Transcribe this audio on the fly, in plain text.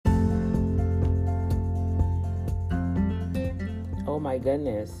my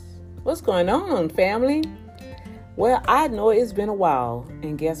goodness. What's going on, family? Well, I know it's been a while,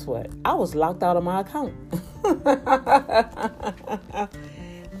 and guess what? I was locked out of my account.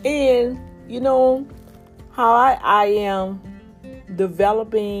 And you know how I am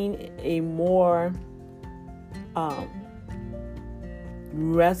developing a more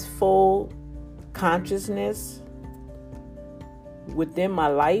restful consciousness within my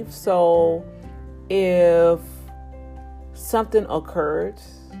life. So if something occurred,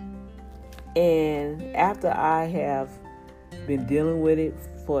 and after I have been dealing with it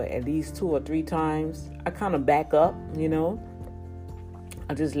for at least 2 or 3 times, I kind of back up,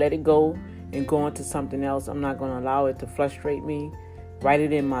 I just let it go and go on to something else. I'm not going to allow it to frustrate me. Write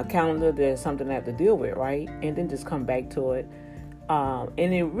it in my calendar. There's something I have to deal with, right? And then just come back to it.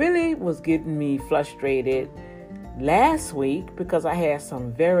 And it really was getting me frustrated last week because I had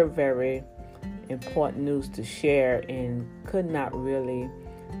some very, very important news to share and could not really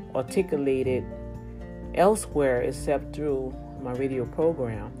articulate it elsewhere except through my radio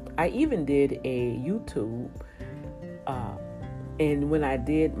program. I even did a YouTube, and when I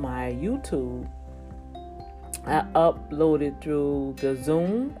did my YouTube, I uploaded through the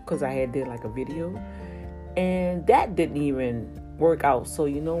Zoom because I had did like a video, and that didn't even work out. So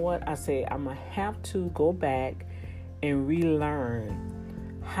you know what? I say I'm gonna have to go back and relearn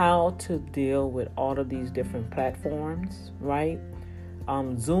how to deal with all of these different platforms, right?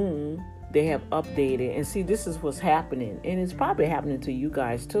 Zoom, they have updated, and see, this is what's happening, and it's probably happening to you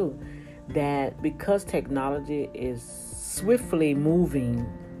guys too, that because technology is swiftly moving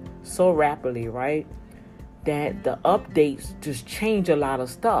so rapidly, right, that the updates just change a lot of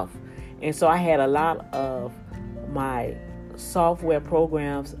stuff. And so I had a lot of my software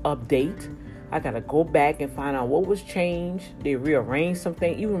programs update. I got to go back and find out what was changed. They rearranged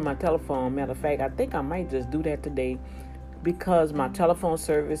something, even my telephone. Matter of fact, I think I might just do that today because my telephone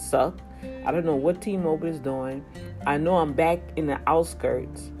service sucked. I don't know what T-Mobile is doing. I know I'm back in the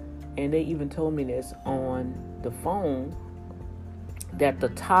outskirts, and they even told me this on the phone, that the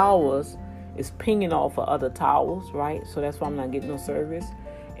towers is pinging off of other towers, right? So that's why I'm not getting no service.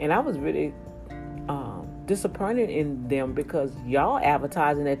 And I was really disappointed in them because y'all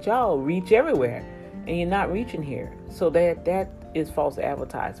advertising that y'all reach everywhere and you're not reaching here. So that is false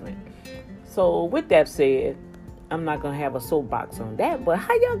advertisement. So with that said, I'm not going to have a soapbox on that, but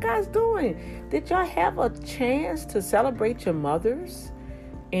how y'all guys doing? Did y'all have a chance to celebrate your mothers?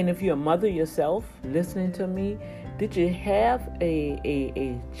 And if you're a mother yourself listening to me, did you have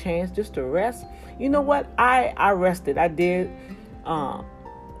a chance just to rest? You know what? I rested. I did.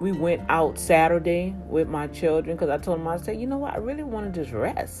 We went out Saturday with my children because I told them, I said, you know what? I really want to just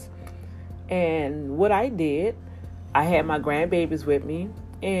rest. And what I did, I had my grandbabies with me,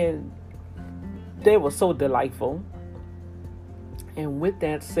 and they were so delightful. And with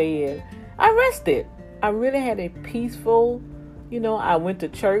that said, I rested. I really had a peaceful, I went to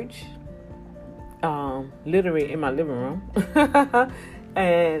church, literally in my living room.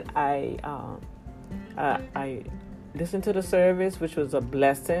 And I listened to the service, which was a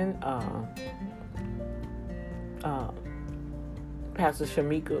blessing. Pastor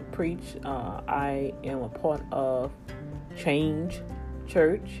Shamika preached. I am a part of Change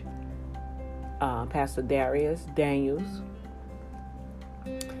Church. Pastor Darius Daniels,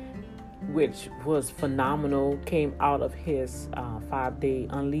 which was phenomenal, came out of his 5-day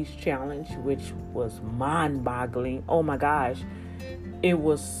Unleashed Challenge, which was mind-boggling. Oh my gosh, it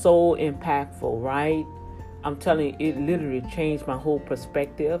was so impactful, right? I'm telling you, it literally changed my whole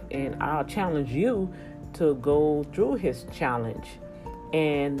perspective, and I'll challenge you to go through his challenge.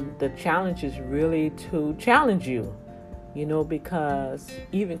 And the challenge is really to challenge you, because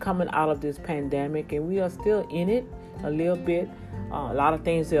even coming out of this pandemic, and we are still in it a little bit, a lot of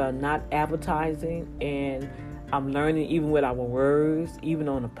things they are not advertising, and I'm learning even with our words, even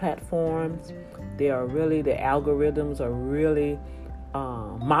on the platforms, the algorithms are really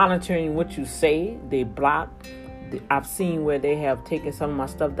monitoring what you say. They block. I've seen where they have taken some of my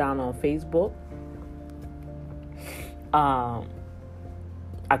stuff down on Facebook. I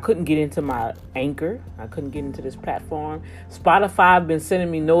couldn't get into my Anchor. I couldn't get into this platform. Spotify been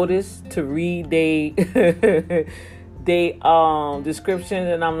sending me notice to read they descriptions,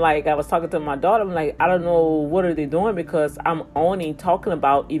 and I'm like, I was talking to my daughter. I'm like, I don't know what are they doing, because I'm only talking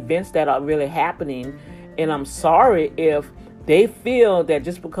about events that are really happening, and I'm sorry if they feel that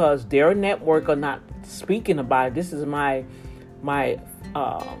just because their network are not speaking about it. This is my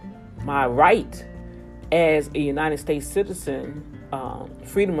right as a United States citizen,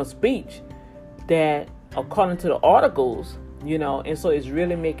 freedom of speech, that according to the articles, and so it's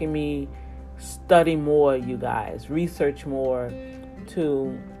really making me study more, you guys, research more,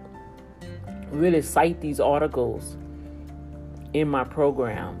 to really cite these articles in my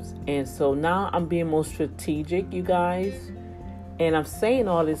programs. And so now I'm being more strategic, you guys. And I'm saying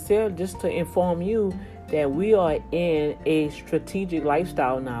all this here just to inform you that we are in a strategic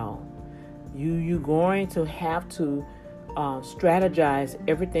lifestyle now. You're going to have to strategize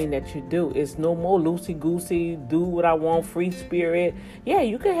everything that you do. It's no more loosey-goosey, do what I want, free spirit. Yeah,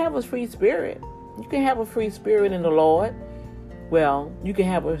 you can have a free spirit. You can have a free spirit in the Lord. Well, you can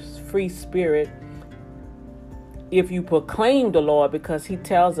have a free spirit if you proclaim the Lord, because he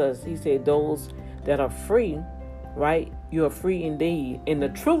tells us, he said, those that are free, right? You are free indeed in the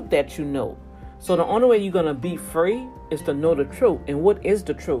truth that you know. So the only way you're going to be free is to know the truth. And what is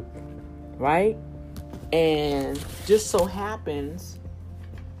the truth, right? And just so happens,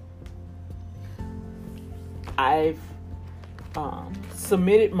 I've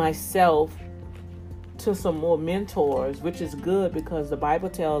submitted myself to some more mentors, which is good, because the Bible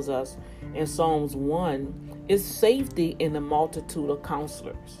tells us in Psalms 1, it's safety in the multitude of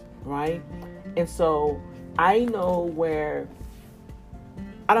counselors, right? And so I know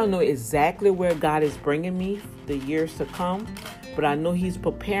I don't know exactly where God is bringing me the years to come, but I know he's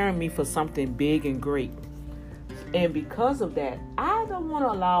preparing me for something big and great. And because of that, I don't want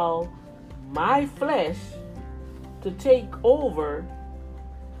to allow my flesh to take over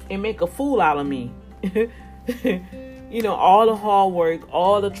and make a fool out of me. You know, all the hard work,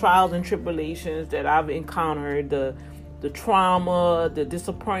 all the trials and tribulations that I've encountered, the trauma, the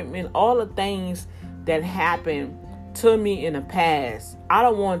disappointment, all the things that happened to me in the past. I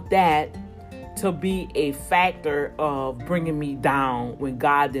don't want that to be a factor of bringing me down when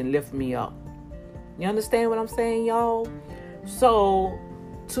God didn't lift me up. You understand what I'm saying, y'all? So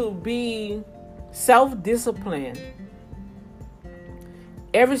to be self-disciplined,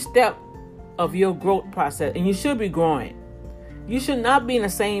 every step of your growth process, and you should be growing. You should not be in the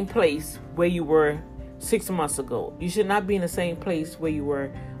same place where you were 6 months ago. You should not be in the same place where you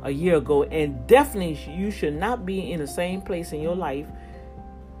were a year ago. And definitely you should not be in the same place in your life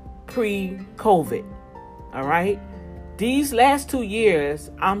pre-COVID. All right? These last 2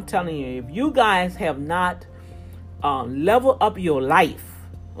 years, I'm telling you, if you guys have not leveled up your life,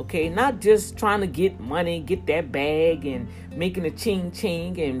 okay, not just trying to get money, get that bag and making a ching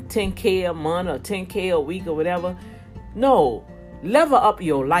and 10K a month or 10K a week or whatever. No, level up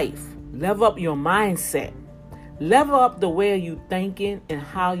your life, level up your mindset, level up the way you thinking and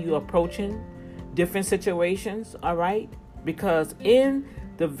how you approaching different situations. All right, because in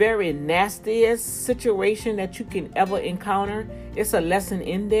the very nastiest situation that you can ever encounter, it's a lesson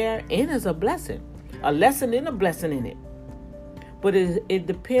in there, and it's a blessing and a blessing in it. But it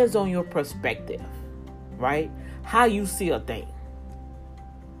depends on your perspective, right? How you see a thing,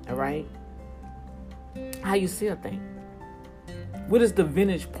 all right? How you see a thing. What is the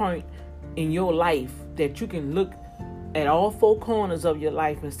vantage point in your life that you can look at all four corners of your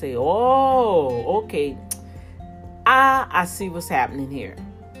life and say, oh, okay, I see what's happening here.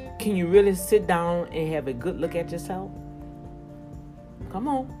 Can you really sit down and have a good look at yourself? Come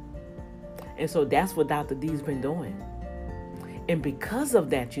on. And so that's what Dr. D's been doing. And because of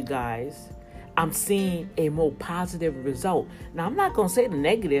that, you guys, I'm seeing a more positive result. Now, I'm not going to say the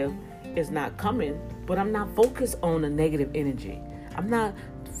negative is not coming, but I'm not focused on the negative energy. I'm not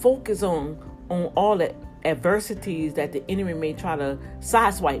focused on all the adversities that the enemy may try to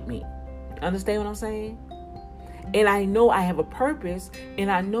sideswipe me. Understand what I'm saying? And I know I have a purpose,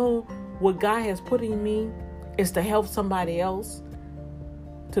 and I know what God has put in me is to help somebody else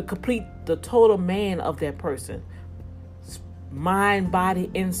to complete the total man of that person. Mind, body,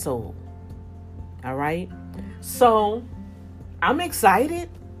 and soul. All right? So, I'm excited.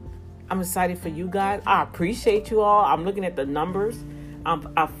 I'm excited for you guys. I appreciate you all. I'm looking at the numbers.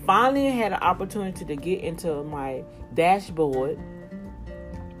 I finally had an opportunity to get into my dashboard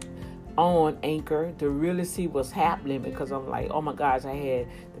on Anchor to really see what's happening, because I'm like, oh my gosh, I had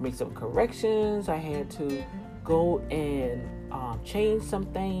to make some corrections. I had to go and change some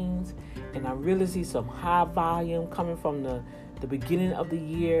things. And I really see some high volume coming from the beginning of the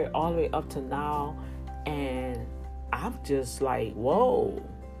year all the way up to now. And I'm just like, whoa.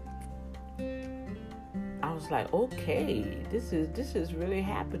 I was like, okay, this is really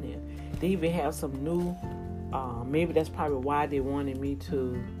happening. They even have some new, maybe that's probably why they wanted me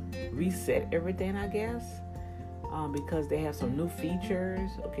to reset everything, I guess. Because they have some new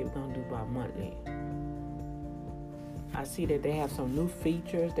features. Okay, we're going to do by monthly. I see that they have some new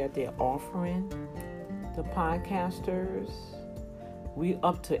features that they're offering the podcasters. We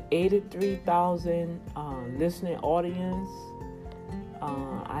up to 83,000 listening audience.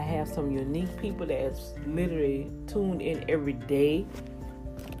 I have some unique people that's literally tuned in every day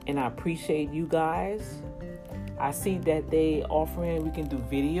and I appreciate you guys. I see that they offering, we can do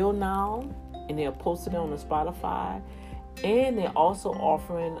video now, and they're posting it on the Spotify. And they're also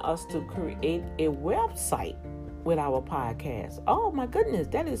offering us to create a website with our podcast. Oh my goodness,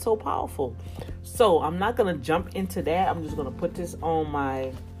 that is so powerful. So I'm not gonna jump into that. I'm just gonna put this on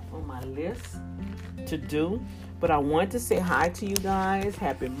my list to do. But I want to say hi to you guys.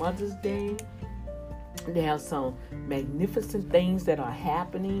 Happy Mother's Day. They have some magnificent things that are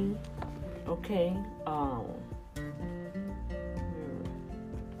happening. Okay.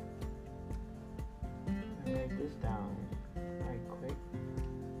 Write this down right quick.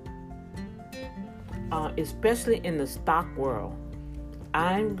 Especially in the stock world.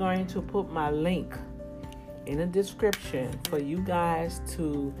 I'm going to put my link in the description for you guys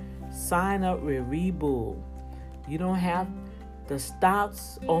to sign up with Webull. You don't have the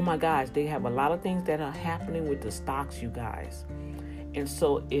stocks. Oh my gosh, they have a lot of things that are happening with the stocks, you guys. And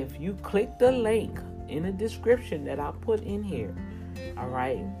so if you click the link in the description that I put in here, all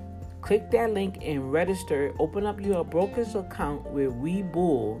right, click that link and register. Open up your broker's account with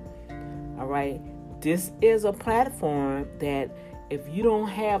Webull. All right, this is a platform that if you don't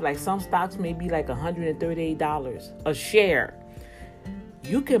have, like some stocks may be like $138 a share,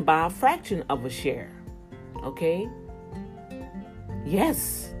 you can buy a fraction of a share. Okay?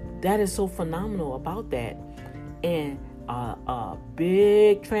 Yes, that is so phenomenal about that. And a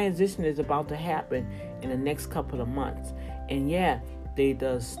big transition is about to happen in the next couple of months. And yeah,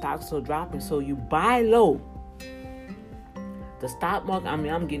 the stocks are dropping, so you buy low. The stock market,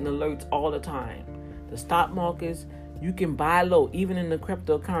 I'm getting alerts all the time. The stock markets, you can buy low, even in the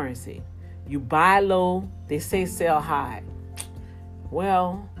cryptocurrency. You buy low, they say sell high.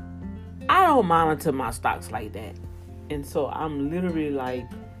 Well, I don't monitor my stocks like that. And so I'm literally like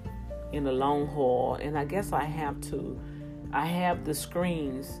in the long haul. And I guess I have the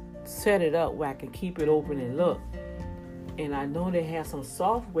screens set it up where I can keep it open and look. And I know they have some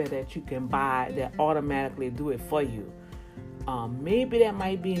software that you can buy that automatically do it for you. Maybe that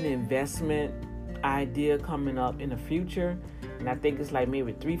might be an investment idea coming up in the future. And I think it's like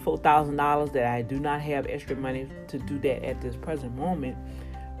maybe $3,000-$4,000 that I do not have extra money to do that at this present moment.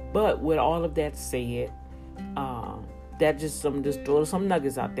 But with all of that said, that just throw some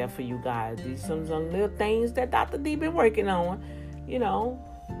nuggets out there for you guys. These some little things that Dr. D been working on, you know.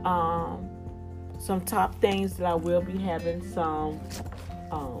 Some top things that I will be having, some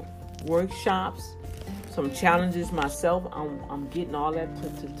workshops, some challenges myself. I'm getting all that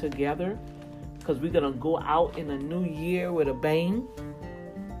together because we're gonna go out in a new year with a bang.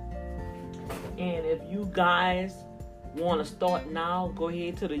 And if you guys want to start now, go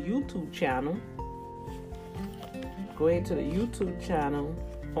ahead to the YouTube channel. Go ahead to the YouTube channel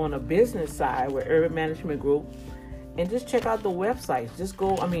on the business side with Urban Management Group, and just check out the websites.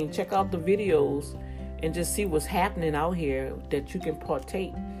 Check out the videos and just see what's happening out here that you can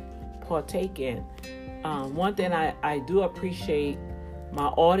partake in. One thing I do appreciate my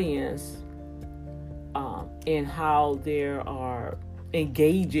audience and how they are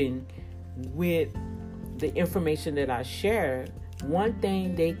engaging with the information that I share. One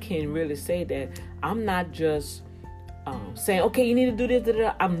thing they can really say that I'm not just saying, okay, you need to do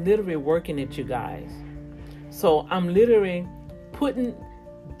this. I'm literally working at you guys. So I'm literally putting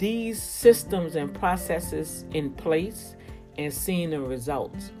these systems and processes in place and seeing the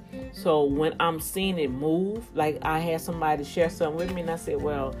results. So when I'm seeing it move, like I had somebody share something with me and I said,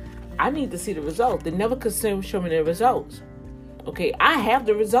 well, I need to see the results. They never could show me the results. Okay, I have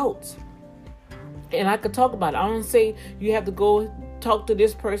the results. And I could talk about it. I don't say you have to go talk to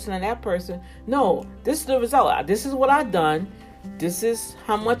this person and that person. No, this is the result. This is what I've done. This is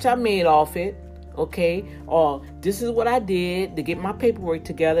how much I made off it. Okay, or this is what I did to get my paperwork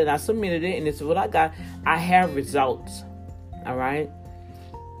together and I submitted it and this is what I got. I have results. All right.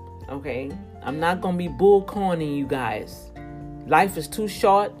 Okay, I'm not gonna be bullcorning you guys. Life is too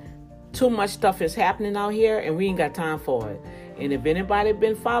short. Too much stuff is happening out here and we ain't got time for it. And if anybody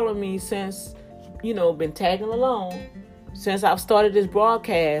been following me since, been tagging along since I've started this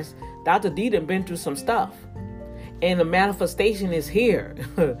broadcast, Dr. D done been through some stuff. And the manifestation is here.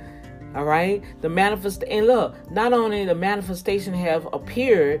 All right? And look, not only the manifestation have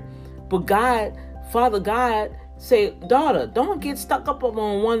appeared, but Father God say, daughter, don't get stuck up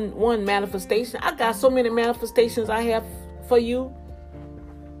on one manifestation. I got so many manifestations I have for you.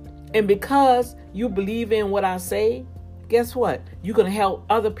 And because you believe in what I say, guess what? You're going to help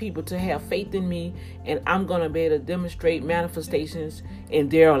other people to have faith in me, and I'm going to be able to demonstrate manifestations in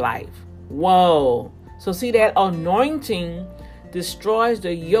their life. Whoa. So see, that anointing destroys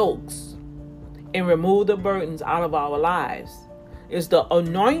the yokes and remove the burdens out of our lives. It's the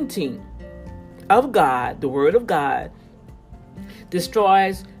anointing of God, the word of God,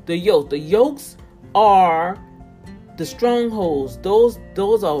 destroys the yoke. The yokes are the strongholds. Those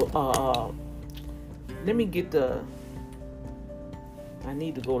are. Let me get the. I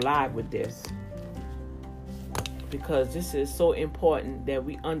need to go live with this because this is so important that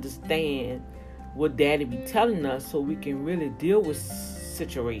we understand what Daddy be telling us so we can really deal with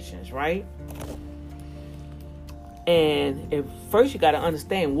situations, right? And first you got to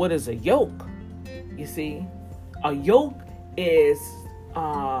understand what is a yoke. You see, a yoke is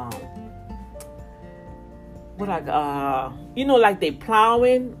like they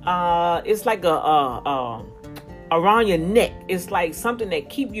plowing. It's like a around your neck. It's like something that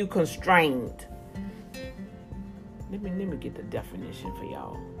keep you constrained. Let me get the definition for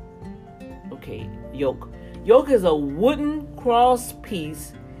y'all. Okay, yoke. Yoke is a wooden cross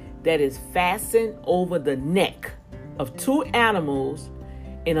piece that is fastened over the neck of two animals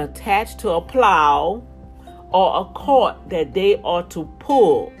and attached to a plow or a cart that they are to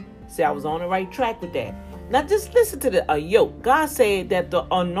pull. See, I was on the right track with that. Now just listen to a yoke. God said that the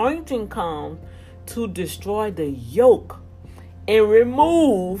anointing comes to destroy the yoke and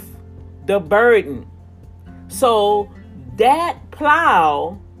remove the burden. So that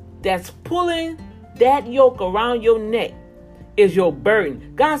plow that's pulling that yoke around your neck is your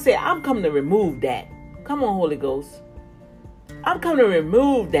burden. God said, I'm coming to remove that. Come on, Holy Ghost. I'm coming to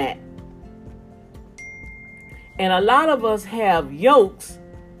remove that. And a lot of us have yokes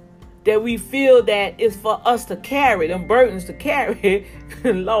that we feel that it's for us to carry, them burdens to carry.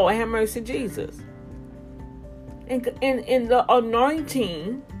 Lord, have mercy, Jesus. And the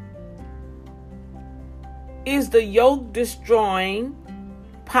anointing is the yoke destroying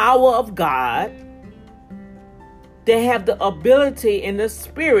power of God. They have the ability in the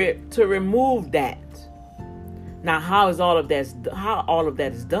spirit to remove that. Now, how all of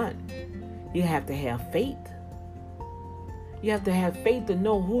that is done? You have to have faith. You have to have faith to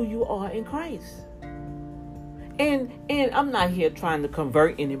know who you are in Christ. And I'm not here trying to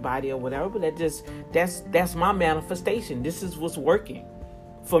convert anybody or whatever, but that's my manifestation. This is what's working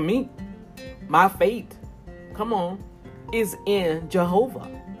for me. My faith, come on, is in Jehovah.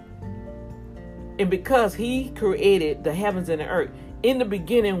 And because he created the heavens and the earth, in the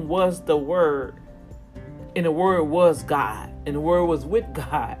beginning was the Word, and the Word was God, and the Word was with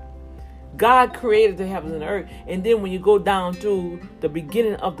God. God created the heavens and the earth. And then when you go down to the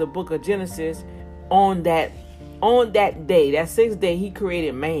beginning of the book of Genesis, on that day, that sixth day, he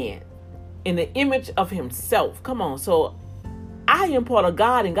created man in the image of himself. Come on. So I am part of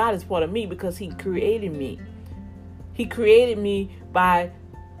God and God is part of me because he created me. He created me by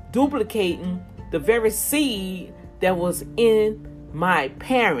duplicating the very seed that was in my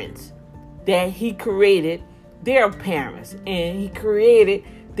parents, that he created their parents, and he created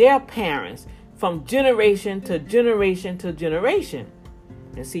their parents from generation to generation to generation.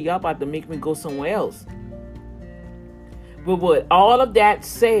 And see, y'all about to make me go somewhere else. But with all of that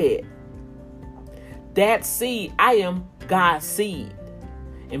said, that seed, I am God's seed.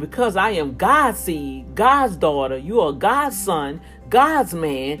 And because I am God's seed, God's daughter, you are God's son, God's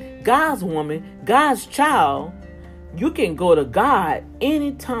man, God's woman, God's child, you can go to God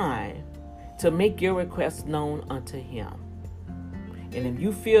anytime to make your request known unto him. And if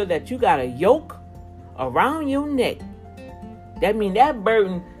you feel that you got a yoke around your neck, that means that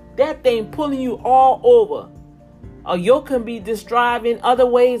burden, that thing pulling you all over. A yoke can be described in other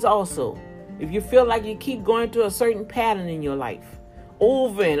ways also. If you feel like you keep going through a certain pattern in your life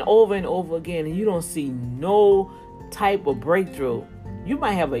over and over and over again, and you don't see no type of breakthrough, you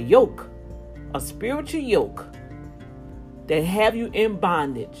might have a yoke, a spiritual yoke that have you in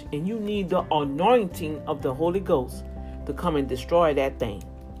bondage, and you need the anointing of the Holy Ghost to come and destroy that thing.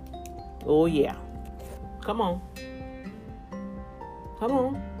 Oh yeah. Come on. Come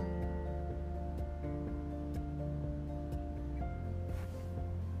on.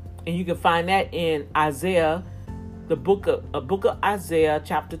 And you can find that in Isaiah, the book of Isaiah,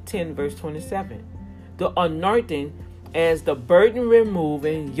 chapter 10, verse 27. The anointing as the burden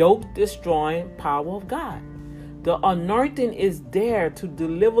removing, yoke destroying power of God. The anointing is there to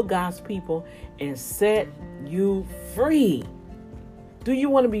deliver God's people and set you free. Do you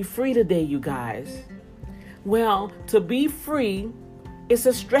want to be free today, you guys? Well, to be free, it's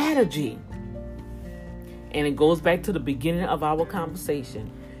a strategy. And it goes back to the beginning of our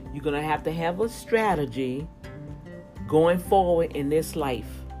conversation. You're going to have a strategy going forward in this life,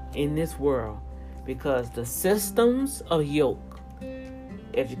 in this world, because the systems are yoke.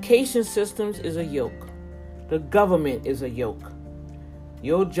 Education systems is a yoke. The government is a yoke.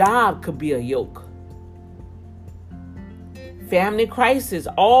 Your job could be a yoke. family crisis,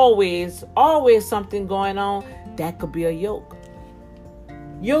 always something going on. That could be a yoke.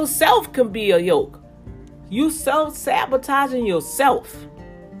 Yourself can be a yoke. You self-sabotaging yourself.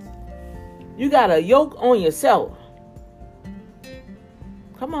 You got a yoke on yourself.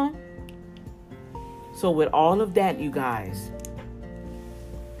 Come on. So with all of that, you guys,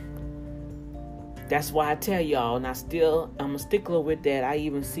 that's why I tell y'all, and I'm a stickler with that. I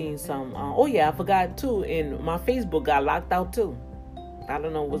even seen some, I forgot too, and my Facebook got locked out too. I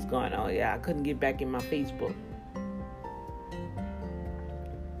don't know what's going on. Yeah, I couldn't get back in my Facebook.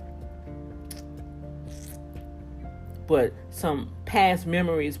 But some past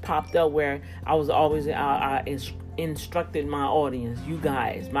memories popped up where I was always instructed my audience, you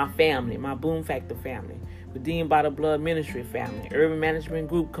guys, my family, my Boom Factor family, Redeemed by the Blood Ministry family, Urban Management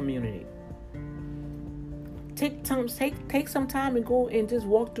Group community. Take some time and go and just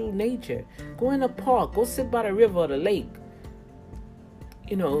walk through nature. Go in a park. Go sit by the river or the lake.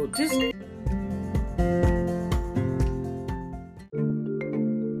 Just...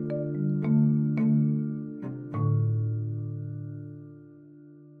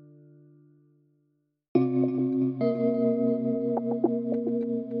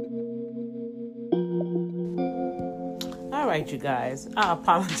 All right, you guys. I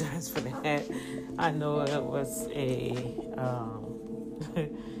apologize for that. I know it was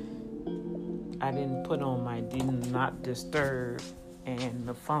I didn't put on my do not disturb, and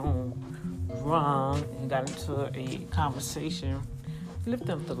the phone rung and got into a conversation. Lift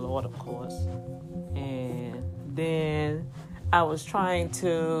up the Lord, of course. And then I was trying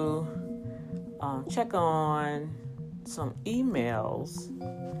to check on some emails,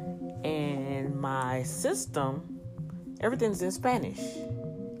 and my system, everything's in Spanish.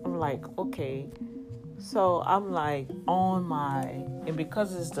 I'm like, okay. So I'm like and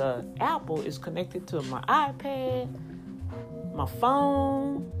because it's the Apple, it's connected to my iPad, my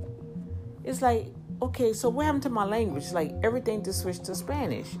phone. It's like, okay, so what happened to my language? It's like everything just switched to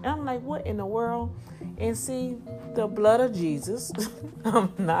Spanish. And I'm like, what in the world? And see, the blood of Jesus,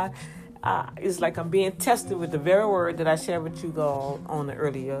 it's like I'm being tested with the very word that I shared with you all on the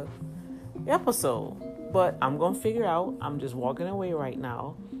earlier episode. But I'm going to figure out. I'm just walking away right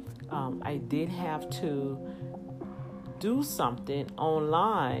now. I did have to do something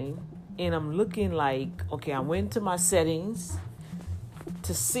online, and I'm looking like, okay, I went to my settings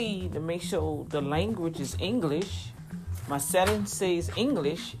to make sure the language is English. My settings says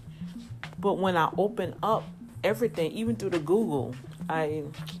English, but when I open up everything, even through the Google,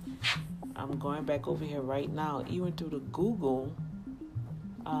 I'm going back over here right now, even through the Google,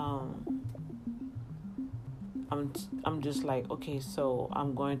 I'm just like, okay, so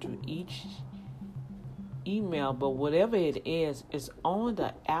I'm going through each email, but whatever it is, it's on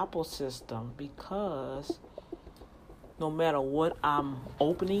the Apple system, because no matter what I'm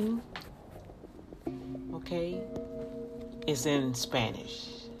opening, okay, it's in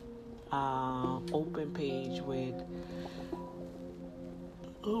Spanish. Open page with,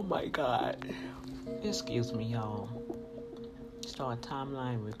 oh my God, excuse me, y'all. Start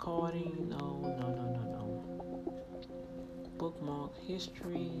timeline recording. No. Bookmark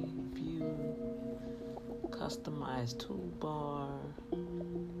history, view, customize toolbar,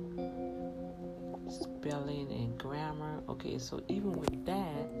 spelling and grammar. Okay, so even with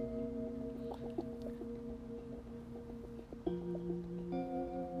that,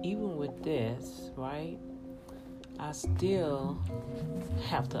 even with this, right, I still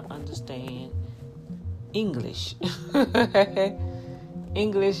have to understand English.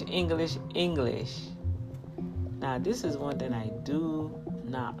 English. Now, this is one that I do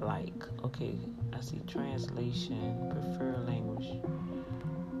not like. Okay, I see translation, prefer language.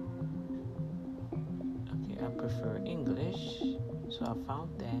 Okay, I prefer English. So I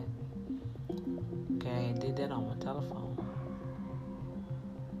found that. Okay, I did that on my telephone.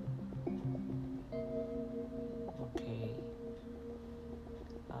 Okay.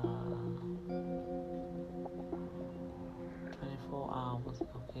 24 hours.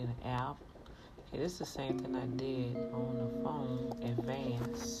 Okay, the app. Okay, this is the same thing I did on the phone,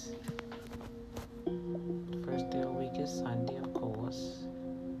 advance. The first day of the week is Sunday, of course.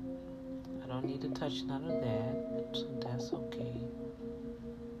 I don't need to touch none of that, so that's okay.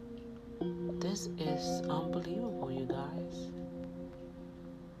 This is unbelievable, you guys.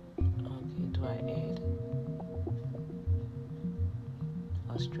 Okay, do I add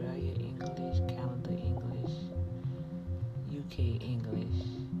Australia English, Canada English, UK English?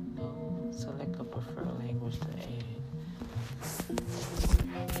 No, select a preferred language to add.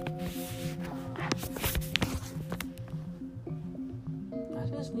 I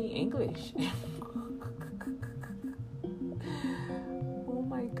just need English.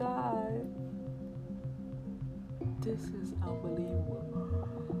 This is unbelievable.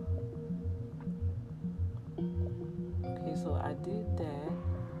 Okay, so I did that,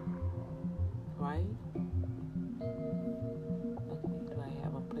 right? Okay, do I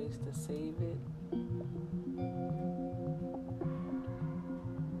have a place to save it?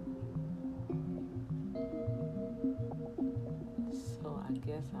 So I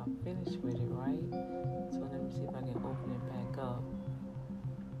guess I'm finished with it, right? So let me see if I can open it back up.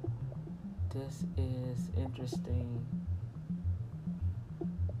 This is interesting.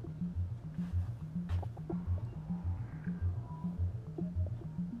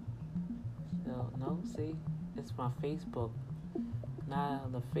 So, no, see, it's my Facebook. Now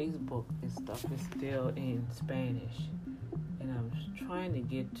the Facebook and stuff is still in Spanish. And I'm trying to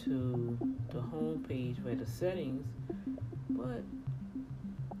get to the home page where the settings, but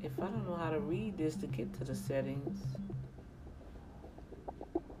if I don't know how to read this to get to the settings,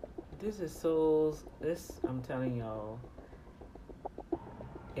 I'm telling y'all,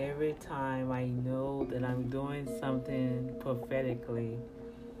 every time I know that I'm doing something prophetically,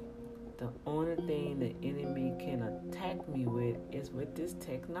 the only thing the enemy can attack me with is with this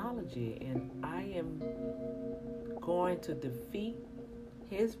technology, and I am going to defeat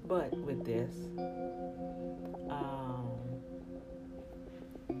his butt with this.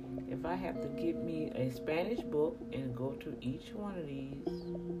 If I have to get me a Spanish book and go to each one of these,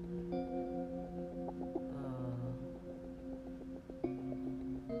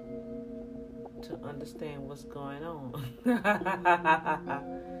 to understand what's going on.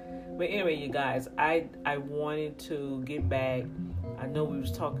 But anyway, you guys, I wanted to get back. I know we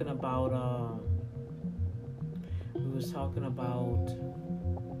was talking about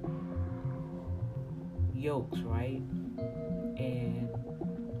yokes, right? And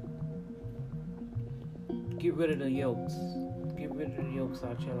get rid of the yokes. Get rid of the yokes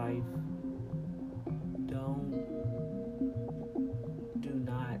out your life.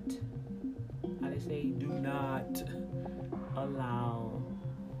 Do not allow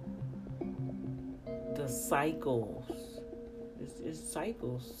the cycles. It's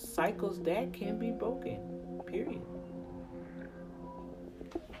cycles that can be broken, period.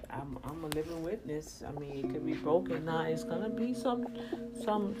 I'm a living witness. I mean, it could be broken now. It's gonna be some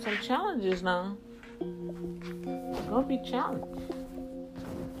challenges now. It's gonna be challenged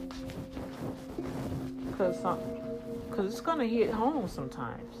because it's gonna hit home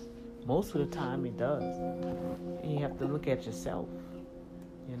sometimes. Most of the time it does. And you have to look at yourself,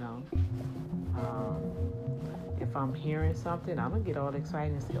 you know. If I'm hearing something, I'm going to get all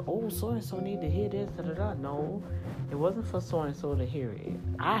excited and say, oh, so-and-so need to hear this, da-da-da. No, it wasn't for so-and-so to hear it.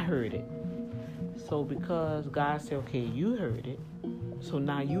 I heard it. So because God said, okay, you heard it, so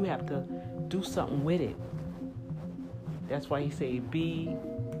now you have to do something with it. That's why he said, be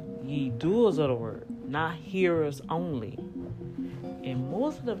ye doers of the word, not hearers only. And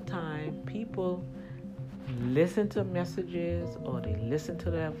most of the time, people listen to messages or they listen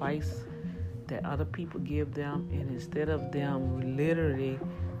to the advice that other people give them, and instead of them literally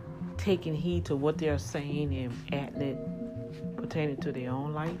taking heed to what they're saying and acting it pertaining to their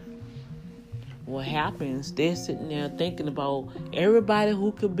own life, what happens, they're sitting there thinking about everybody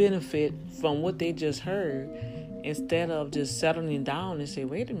who could benefit from what they just heard, instead of just settling down and say,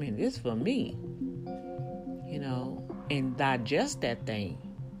 wait a minute, this is for me, you know, and digest that thing.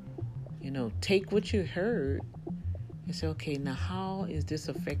 You know, take what you heard and say, okay, now how is this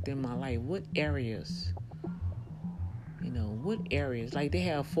affecting my life? What areas? You know, what areas? Like they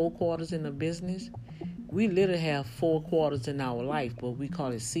have 4 quarters in the business. We literally have 4 quarters in our life, but we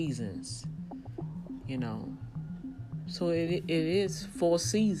call it seasons. You know, so it is 4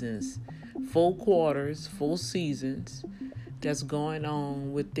 seasons, 4 quarters, 4 seasons that's going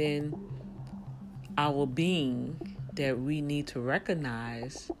on within our being that we need to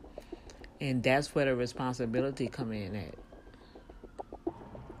recognize, and that's where the responsibility come in at.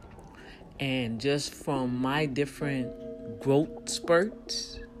 And just from my different growth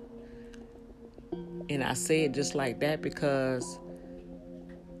spurts, and I say it just like that because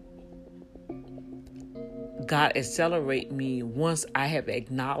God accelerate me once I have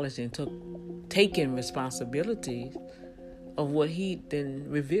acknowledged and taken responsibility of what he then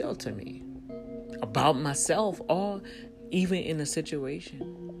revealed to me about myself, or even in a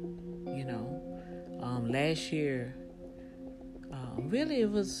situation. You know, last year, really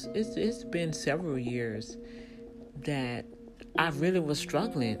it's been several years that I really was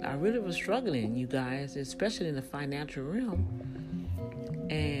struggling, you guys, especially in the financial realm.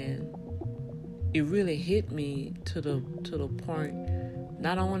 And it really hit me to the point,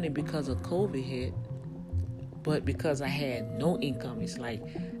 not only because of COVID hit, but because I had no income. It's like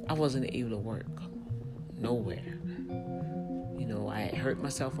I wasn't able to work nowhere. I had hurt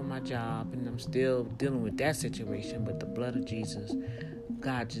myself on my job, and I'm still dealing with that situation. But the blood of Jesus,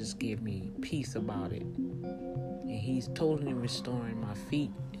 God just gave me peace about it, and He's totally restoring my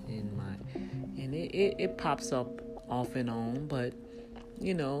feet and it pops up off and on. But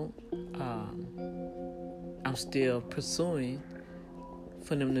I'm still pursuing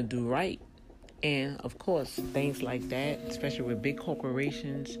for them to do right. And of course, things like that, especially with big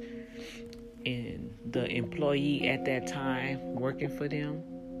corporations and the employee at that time working for them,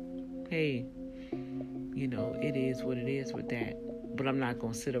 hey, it is what it is with that. But I'm not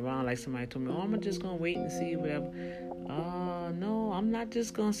going to sit around like somebody told me, I'm just going to wait and see whatever. No, I'm not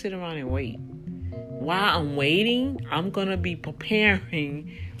just going to sit around and wait. While I'm waiting, I'm going to be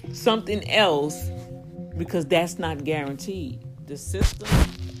preparing something else, because that's not guaranteed. The system,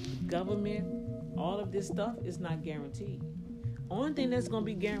 government, all of this stuff is not guaranteed. Only thing that's going to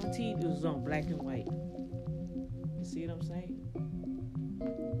be guaranteed is on black and white. You see what I'm saying?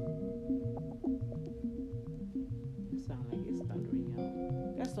 It sounds like it's thundering,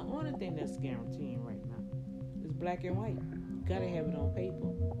 y'all. That's the only thing that's guaranteeing right now. It's black and white. You got to have it on paper.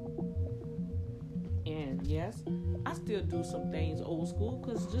 And yes, I still do some things old school,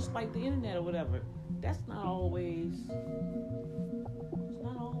 because just like the internet or whatever, that's not always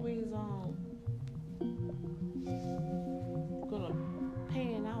gonna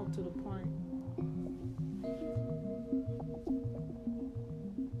pan out to the point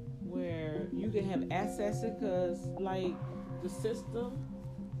where you can have access it, because like the system,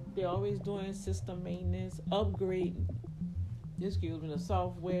 they're always doing system maintenance, upgrading, the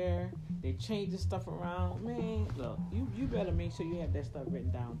software. They change the stuff around. Man, look, you better make sure you have that stuff written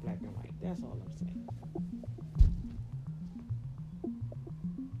down black and white. That's all I'm saying.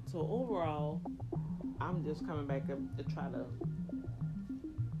 So overall, I'm just coming back up to try to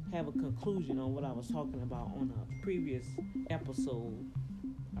have a conclusion on what I was talking about on a previous episode.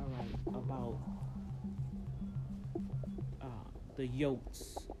 All right, about the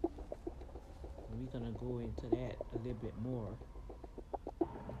yokes. We're gonna go into that a little bit more.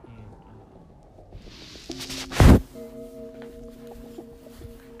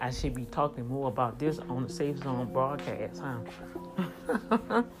 I should be talking more about this on the Safe Zone broadcast, huh?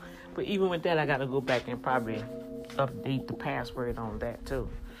 But even with that, I got to go back and probably update the password on that too.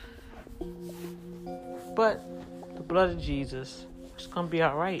 But the blood of Jesus, it's going to be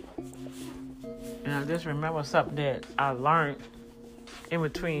all right. And I just remember something that I learned in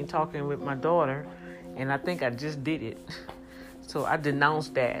between talking with my daughter, and I think I just did it. So I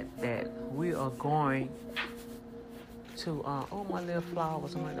denounced that we are going to, my little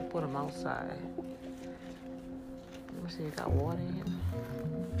flowers, I'm going to put them outside. Let me see, it got water in here?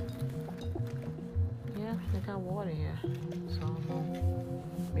 Yeah, it got water in here. So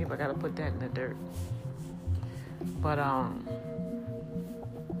maybe I got to put that in the dirt. But,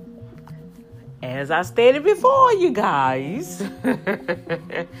 as I stated before, you guys,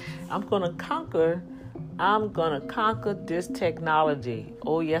 I'm going to conquer this technology.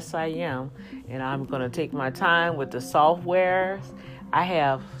 Oh, yes, I am. And I'm going to take my time with the softwares. I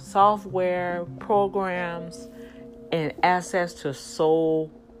have software programs and access to so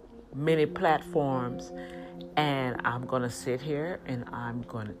many platforms. And I'm going to sit here and I'm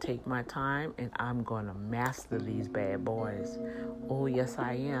going to take my time and I'm going to master these bad boys. Oh, yes,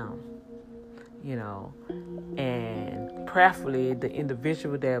 I am. And preferably the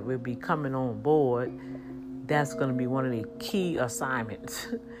individual that will be coming on board, that's going to be one of the key assignments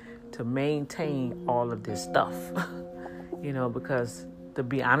to maintain all of this stuff. Because to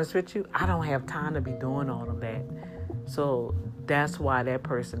be honest with you, I don't have time to be doing all of that. So that's why that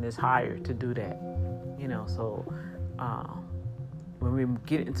person is hired to do that. So when we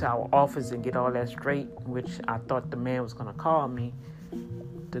get into our office and get all that straight, which I thought the man was going to call me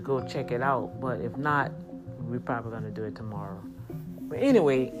to go check it out. But if not, we're probably going to do it tomorrow. But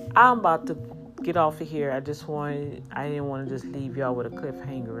anyway, I'm about to get off of here. I didn't want to just leave y'all with a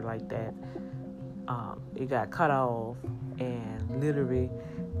cliffhanger like that. It got cut off, and literally,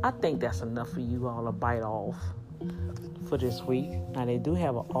 I think that's enough for you all to bite off for this week. Now, they do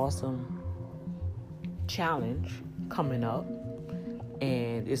have an awesome challenge coming up,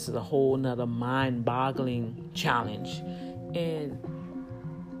 and this is a whole nother mind-boggling challenge. And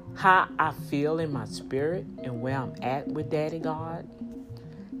how I feel in my spirit and where I'm at with Daddy God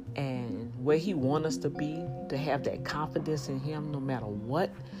and where He wants us to be, to have that confidence in Him no matter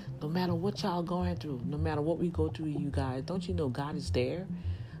what y'all going through, no matter what we go through, you guys. Don't you know God is there?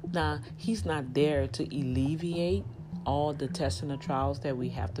 Now, He's not there to alleviate all the tests and the trials that we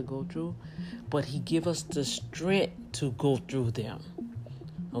have to go through, but He give us the strength to go through them.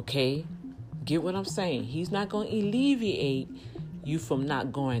 Okay? Get what I'm saying? He's not going to alleviate you from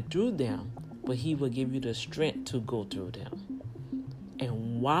not going through them, but he will give you the strength to go through them.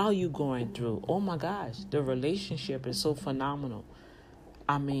 And while you're going through, oh my gosh, the relationship is so phenomenal.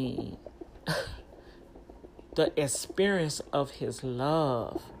 I mean, the experience of his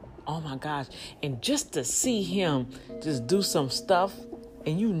love. Oh my gosh. And just to see him just do some stuff,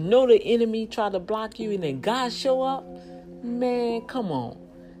 and you know the enemy try to block you, and then God show up, man, come on.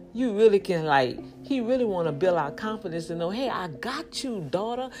 You really can, he really want to build our confidence and know, hey, I got you,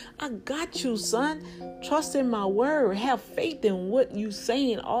 daughter. I got you, son. Trust in my word. Have faith in what you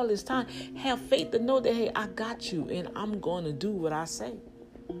saying all this time. Have faith to know that, hey, I got you, and I'm going to do what I say.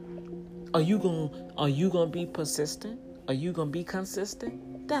 Are you gonna be persistent? Are you going to be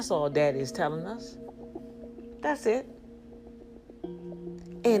consistent? That's all Dad is telling us. That's it.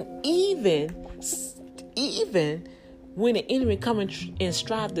 And even when the enemy come and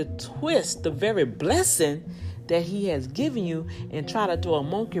strive to twist the very blessing that he has given you and try to throw a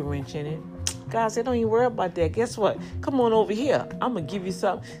monkey wrench in it, God said, don't even worry about that. Guess what? Come on over here. I'm going to give you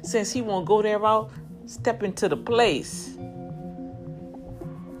something. Since he won't go that route, step into the place.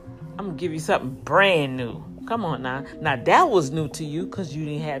 I'm going to give you something brand new. Come on now. Now, that was new to you because you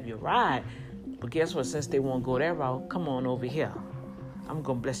didn't have your ride. But guess what? Since they won't go that route, come on over here. I'm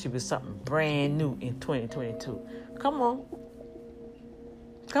going to bless you with something brand new in 2022. Come on.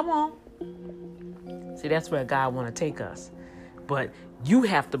 Come on. See, that's where God want to take us. But you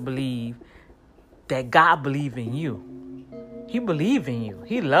have to believe that God believes in you. He believes in you.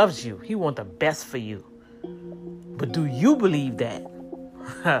 He loves you. He wants the best for you. But do you believe that?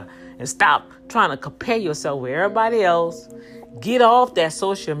 And stop trying to compare yourself with everybody else. Get off that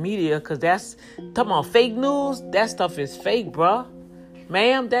social media, because that's, talking about fake news, that stuff is fake, bruh.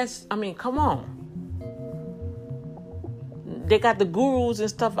 Ma'am, come on. They got the gurus and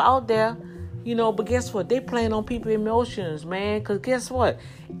stuff out there, but guess what? They playing on people's emotions, man. Because guess what?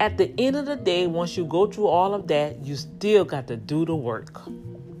 At the end of the day, once you go through all of that, you still got to do the work.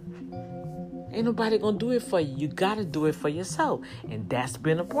 Ain't nobody going to do it for you. You got to do it for yourself. And that's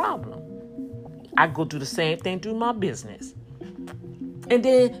been a problem. I go through the same thing through my business. And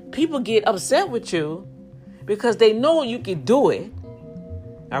then people get upset with you because they know you can do it.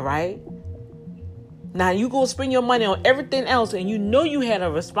 All right? Now, you go spend your money on everything else, and you know you had a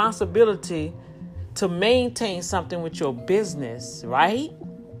responsibility to maintain something with your business, right?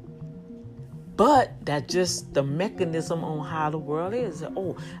 But that's just the mechanism on how the world is.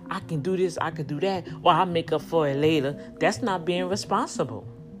 Oh, I can do this, I can do that, or I'll make up for it later. That's not being responsible.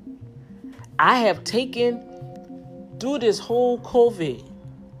 I have taken, through this whole COVID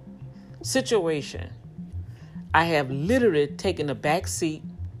situation, I have literally taken a back seat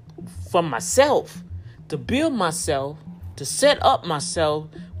for myself, to build myself, to set up myself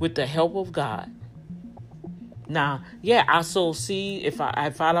with the help of God. Now, yeah, I so see if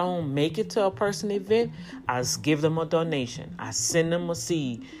I don't make it to a person event, I just give them a donation. I send them a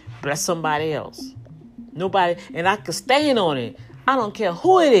seed, bless somebody else. Nobody, and I can stand on it. I don't care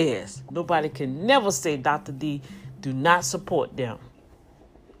who it is. Nobody can never say, Dr. D, do not support them.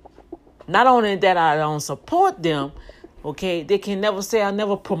 Not only that I don't support them, okay, they can never say I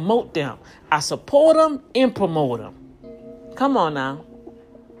never promote them. I support them and promote them. Come on now.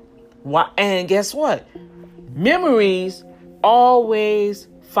 Why? And guess what? Memories always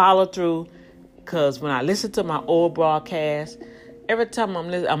follow through, because when I listen to my old broadcast, every time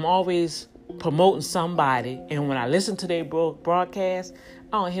I'm always promoting somebody. And when I listen to their broadcast,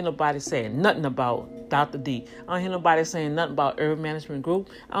 I don't hear nobody saying nothing about Dr. D. I don't hear nobody saying nothing about Urban Management Group.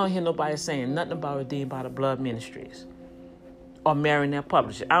 I don't hear nobody saying nothing about Redeemed by the Blood Ministries or Marionette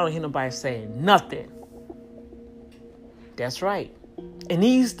Publishing. I don't hear nobody saying nothing. That's right. And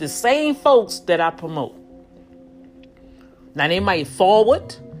these the same folks that I promote. Now, they might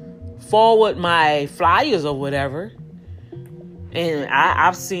forward my flyers or whatever. And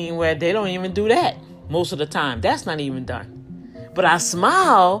I've seen where they don't even do that most of the time. That's not even done. But I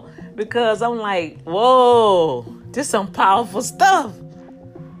smile because I'm like, whoa, this is some powerful stuff.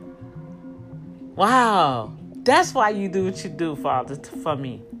 Wow. That's why you do what you do, Father, for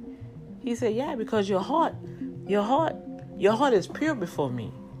me. He said, yeah, because your heart is pure before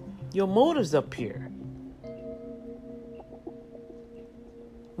me. Your motives are pure.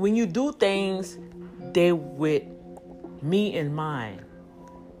 When you do things, they with me in mind.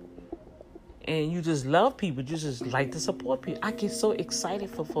 And you just love people. You just like to support people. I get so excited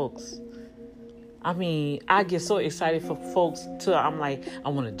for folks. I get so excited for folks till I'm like, I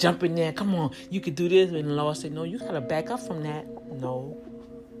want to jump in there. Come on, you can do this. And the Lord said, no, you got to back up from that. No,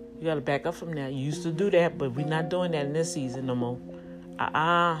 you got to back up from that. You used to do that, but we're not doing that in this season no more.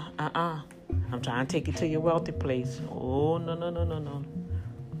 I'm trying to take you to your wealthy place. Oh, no. No.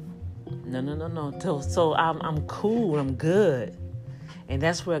 So I'm cool. I'm good. And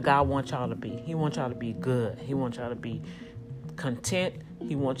that's where God wants y'all to be. He wants y'all to be good. He wants y'all to be content.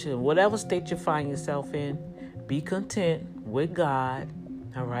 He wants you, whatever state you find yourself in, be content with God.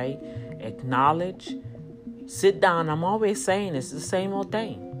 All right? Acknowledge. Sit down. I'm always saying this. It's the same old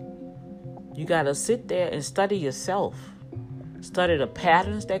thing. You got to sit there and study yourself. Study the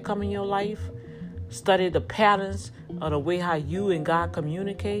patterns that come in your life. Study the patterns of the way how you and God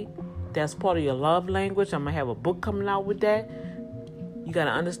communicate. That's part of your love language. I'm going to have a book coming out with that. You got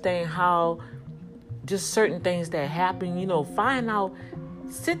to understand how just certain things that happen, find out.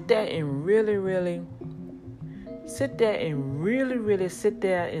 Sit there and really sit there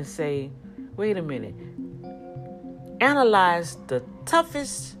and say, wait a minute. Analyze the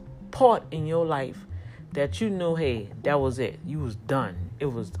toughest part in your life that you knew, hey, that was it. You was done. It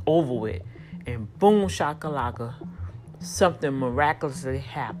was over with. And boom, shakalaka, something miraculously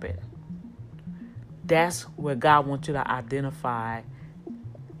happened. That's where God wants you to identify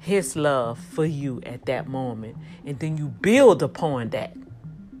His love for you at that moment. And then you build upon that.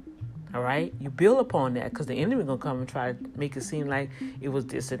 All right? You build upon that because the enemy going to come and try to make it seem like it was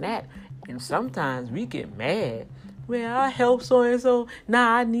this and that. And sometimes we get mad. Well, I helped so-and-so.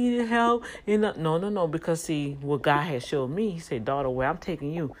 Nah, I needed help. And no. Because, see, what God has showed me, He said, daughter, where I'm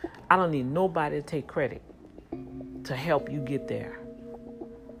taking you, I don't need nobody to take credit to help you get there.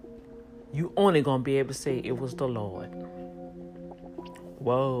 You only going to be able to say it was the Lord.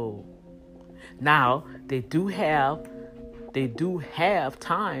 Whoa. Now, they do have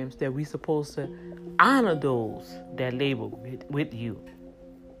times that we supposed to honor those that labor with you.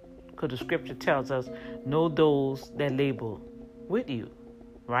 Because the scripture tells us, know those that labor with you,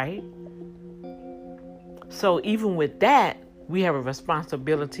 right? So even with that, we have a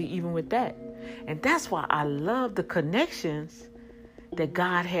responsibility even with that. And that's why I love the connections that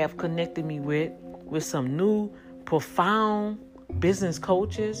God have connected me with some new profound business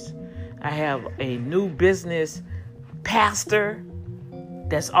coaches. I have a new business pastor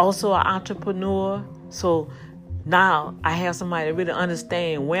that's also an entrepreneur. So now I have somebody to really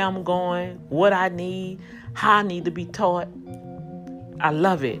understand where I'm going, what I need, how I need to be taught. I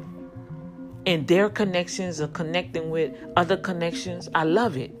love it. And their connections are connecting with other connections. I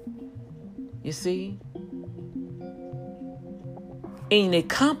love it. You see? And they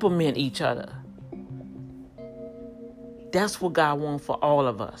complement each other. That's what God wants for all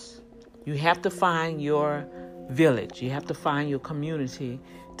of us. You have to find your village. You have to find your community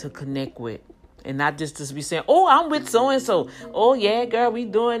to connect with. And not just to be saying, oh, I'm with so-and-so. Oh, yeah, girl, we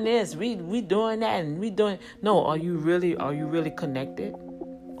doing this. We doing that. And we doing... No, are you really connected?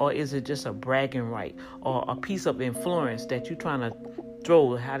 Or is it just a bragging right? Or a piece of influence that you're trying to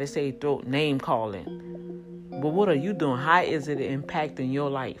throw name calling? But what are you doing? How is it impacting your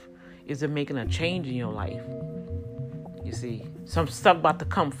life? Is it making a change in your life? You see, some stuff about to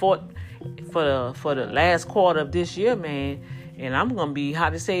come forth for the last quarter of this year, man. And I'm going to be,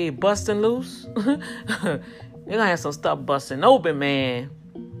 busting loose. They're going to have some stuff busting open, man.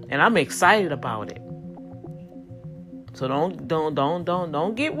 And I'm excited about it. So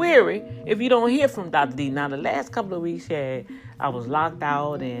don't get weary if you don't hear from Dr. D. Now, the last couple of weeks, I was locked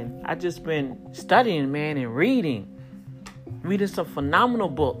out and I just been studying, man, and reading some phenomenal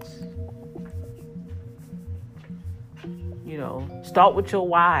books. Start with Your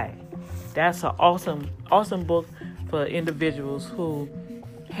Why. That's an awesome book for individuals who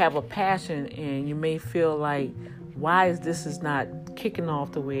have a passion and you may feel like, why is not kicking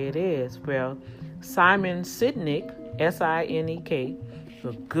off the way it is? Well, Simon Sinek, Sinek,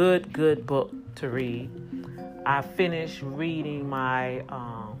 a good book to read. I finished reading my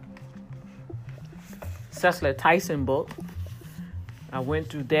Cicely Tyson book. I went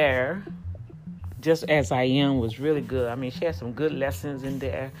through there. Just As I Am was really good. I mean, she had some good lessons in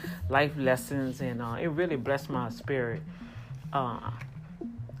there, life lessons, and it really blessed my spirit. I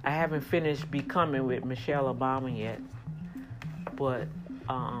haven't finished Becoming with Michelle Obama yet, but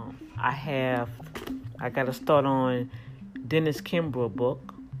I got to start on Dennis Kimbrough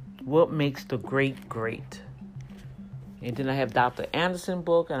book, What Makes the Great Great. And then I have Dr. Anderson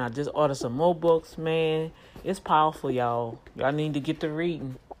book, and I just ordered some more books, man. It's powerful, y'all. Y'all need to get to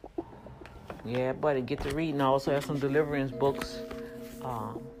reading. Yeah, buddy, get to reading. I also have some deliverance books.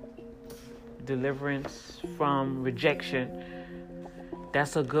 Deliverance from Rejection.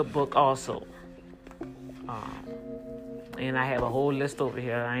 That's a good book also. And I have a whole list over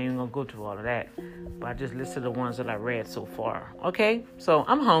here. I ain't going to go through all of that. But I just listed the ones that I read so far. Okay? So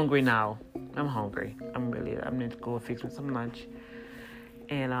I'm hungry now. I'm hungry. I need to go fix me some lunch.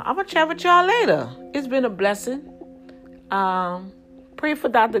 And I'm going to chat with y'all later. It's been a blessing. Pray for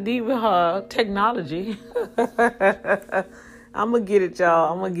Dr. D with her technology. I'm going to get it,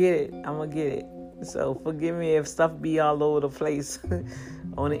 y'all. I'm going to get it. So forgive me if stuff be all over the place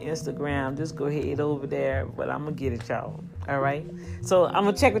on the Instagram. Just go ahead over there. But I'm going to get it, y'all. All right. So I'm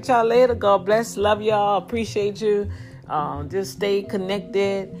going to check with y'all later. God bless. Love y'all. Appreciate you. Just stay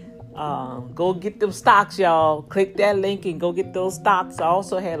connected. Go get them stocks, y'all. Click that link and go get those stocks. I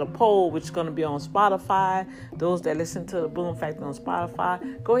also had a poll which is going to be on Spotify. Those that listen to the Boom Factor on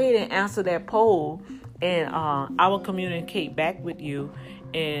Spotify, go ahead and answer that poll, and I will communicate back with you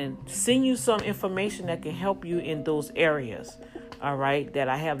and send you some information that can help you in those areas. All right, that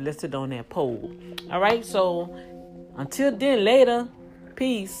I have listed on that poll. All right, so until then, later.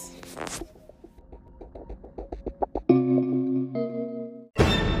 Peace.